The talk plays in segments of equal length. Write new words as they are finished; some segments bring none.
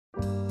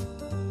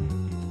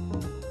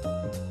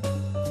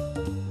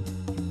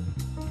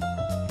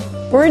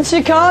We're in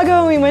Chicago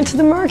and we went to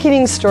the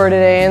marketing store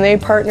today and they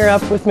partner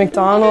up with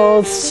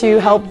McDonald's to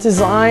help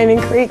design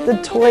and create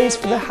the toys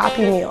for the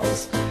Happy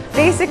Meals.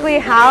 Basically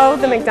how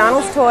the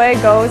McDonald's toy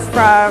goes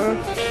from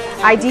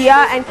idea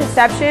and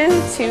conception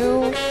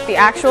to the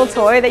actual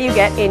toy that you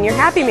get in your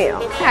Happy Meal.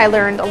 I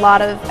learned a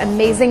lot of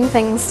amazing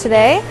things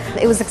today.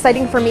 It was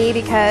exciting for me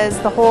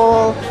because the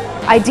whole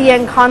idea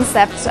and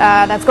concept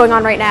that's going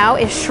on right now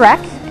is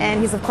Shrek,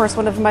 and he's of course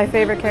one of my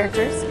favorite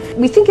characters.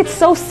 We think it's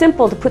so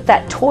simple to put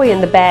that toy in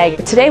the bag,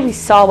 but today we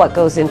saw what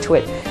goes into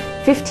it.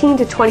 15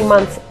 to 20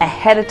 months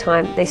ahead of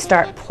time, they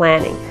start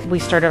planning. We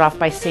started off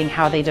by seeing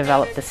how they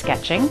developed the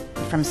sketching.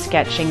 From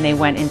sketching, they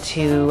went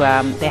into,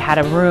 they had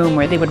a room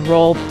where they would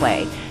role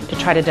play to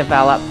try to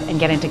develop and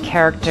get into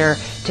character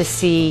to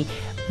see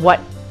what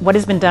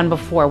has been done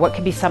before, what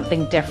could be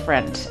something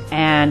different.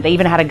 And they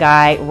even had a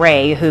guy,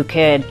 Ray, who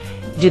could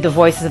do the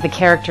voices of the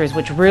characters,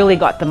 which really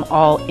got them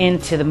all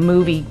into the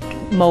movie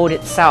mode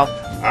itself.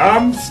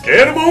 I'm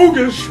scared of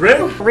ogres,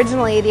 Shrek.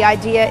 Originally, the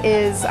idea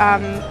is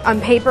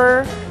on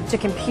paper to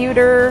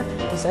computer.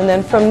 And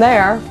then from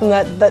there, from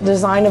that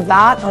design of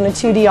that on a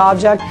 2D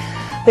object,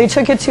 they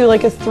took it to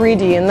like a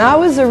 3D, and that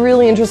was a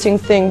really interesting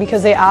thing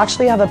because they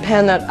actually have a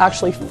pen that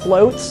actually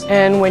floats,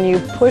 and when you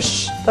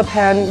push the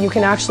pen, you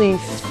can actually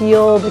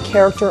feel the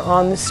character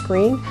on the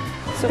screen.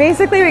 So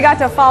basically we got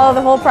to follow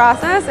the whole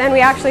process and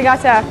we actually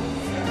got to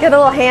get a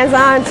little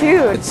hands-on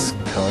too. It's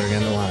coloring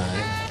in the line.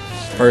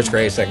 First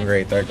grade, second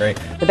grade, third grade.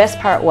 The best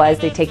part was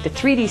they take the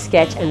 3D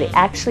sketch and they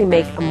actually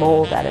make a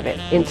mold out of it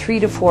in 3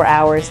 to 4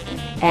 hours,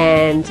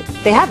 and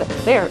they have it.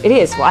 There, it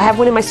is. Well, I have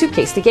one in my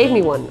suitcase. They gave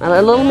me one.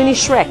 A little mini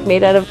Shrek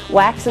made out of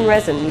wax and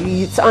resin.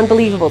 It's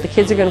unbelievable. The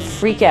kids are going to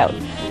freak out.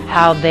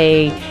 How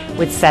they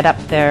would set up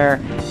their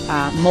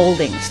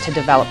moldings to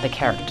develop the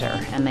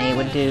character, and they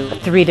would do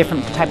 3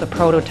 different type of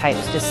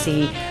prototypes to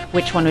see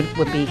which one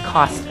would be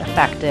cost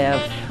effective,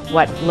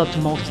 what looked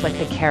most like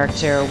the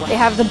character. They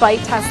have the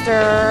bite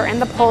tester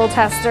and the pull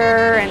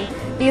tester,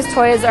 and these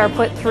toys are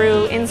put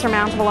through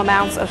insurmountable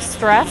amounts of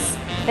stress.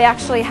 They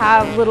actually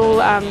have little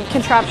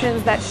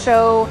contraptions that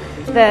show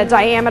the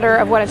diameter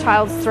of what a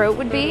child's throat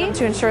would be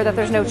to ensure that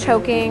there's no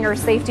choking or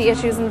safety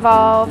issues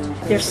involved.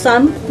 There's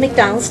some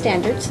McDonald's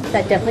standards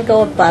that definitely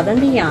go above and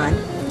beyond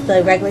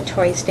the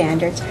regulatory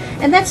standards,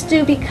 and that's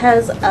due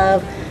because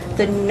of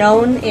the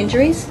known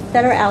injuries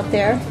that are out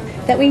there,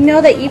 that we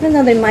know that even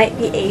though they might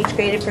be age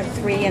graded for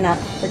 3 and up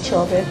for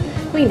children,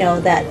 we know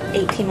that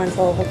 18 months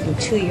old and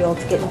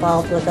 2-year-olds get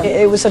involved with them.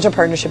 It was such a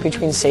partnership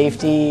between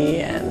safety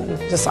and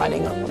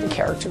deciding on what the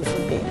characters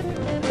would be.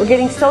 We're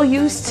getting so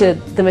used to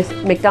the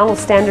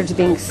McDonald's standards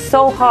being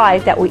so high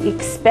that we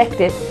expect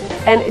it,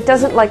 and it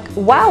doesn't like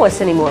wow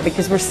us anymore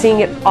because we're seeing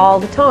it all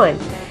the time.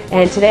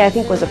 And today I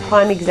think was a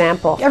prime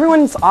example.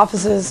 Everyone's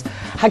offices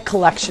had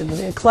collections.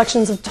 They had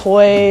collections of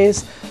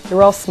toys. They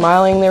were all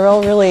smiling. They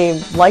all really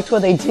liked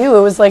what they do.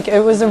 It was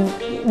a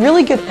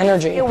really good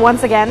energy.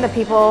 Once again,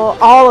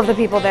 all of the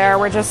people there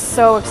were just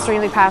so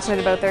extremely passionate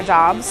about their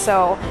jobs.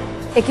 So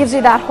it gives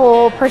you that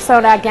whole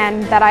persona again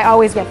that I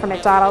always get from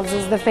McDonald's,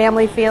 is the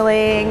family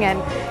feeling,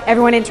 and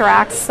everyone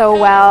interacts so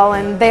well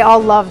and they all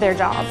love their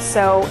jobs.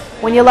 So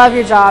when you love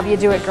your job, you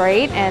do it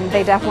great, and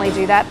they definitely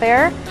do that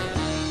there.